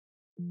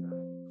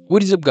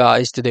What is up,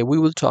 guys? Today we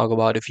will talk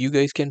about if you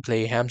guys can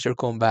play Hamster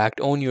Kombat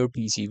on your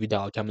PC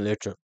without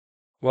emulator.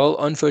 Well,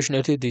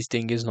 unfortunately, this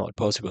thing is not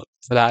possible.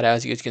 For that,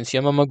 as you guys can see,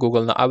 I'm on my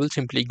Google now. I will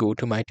simply go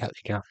to my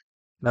Telegram.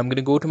 Now I'm going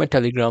to go to my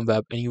Telegram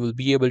web, and you will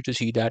be able to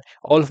see that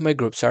all of my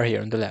groups are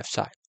here on the left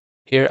side.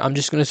 Here, I'm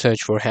just going to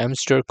search for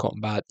Hamster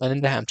Kombat, and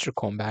then the Hamster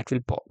Kombat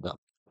will pop up.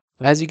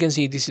 As you can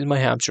see, this is my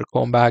Hamster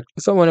Kombat.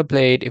 If I want to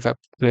play it, if I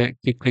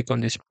click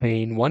on this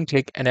play in one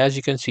click, and as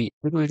you can see,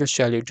 it will just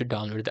tell you to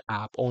download the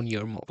app on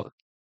your mobile.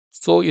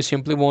 So you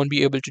simply won't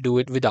be able to do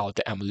it without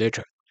the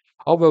emulator.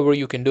 However,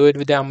 you can do it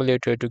with the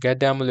emulator. To get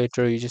the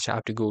emulator, you just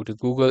have to go to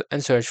Google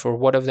and search for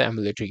whatever the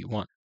emulator you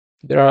want.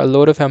 There are a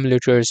lot of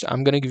emulators.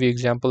 I'm going to give you an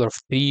example of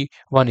three.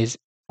 One is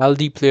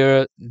LD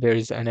Player. There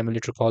is an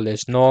emulator called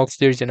as Nox.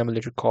 There is an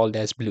emulator called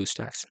as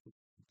BlueStacks.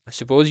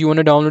 Suppose you want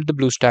to download the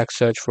BlueStacks,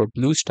 search for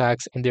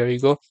BlueStacks, and there you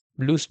go.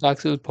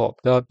 BlueStacks will pop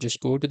up. Just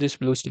go to this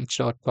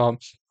BlueStacks.com,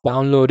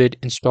 download it,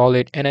 install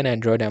it, and an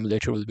Android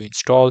emulator will be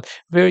installed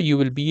where you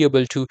will be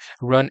able to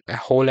run a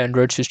whole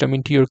Android system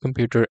into your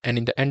computer. And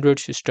in the Android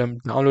system,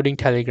 downloading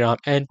Telegram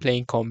and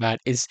playing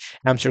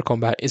Hamster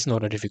Combat is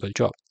not a difficult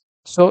job.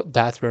 So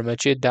that's pretty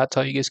much it. That's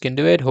how you guys can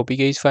do it. Hope you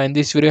guys find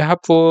this video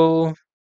helpful.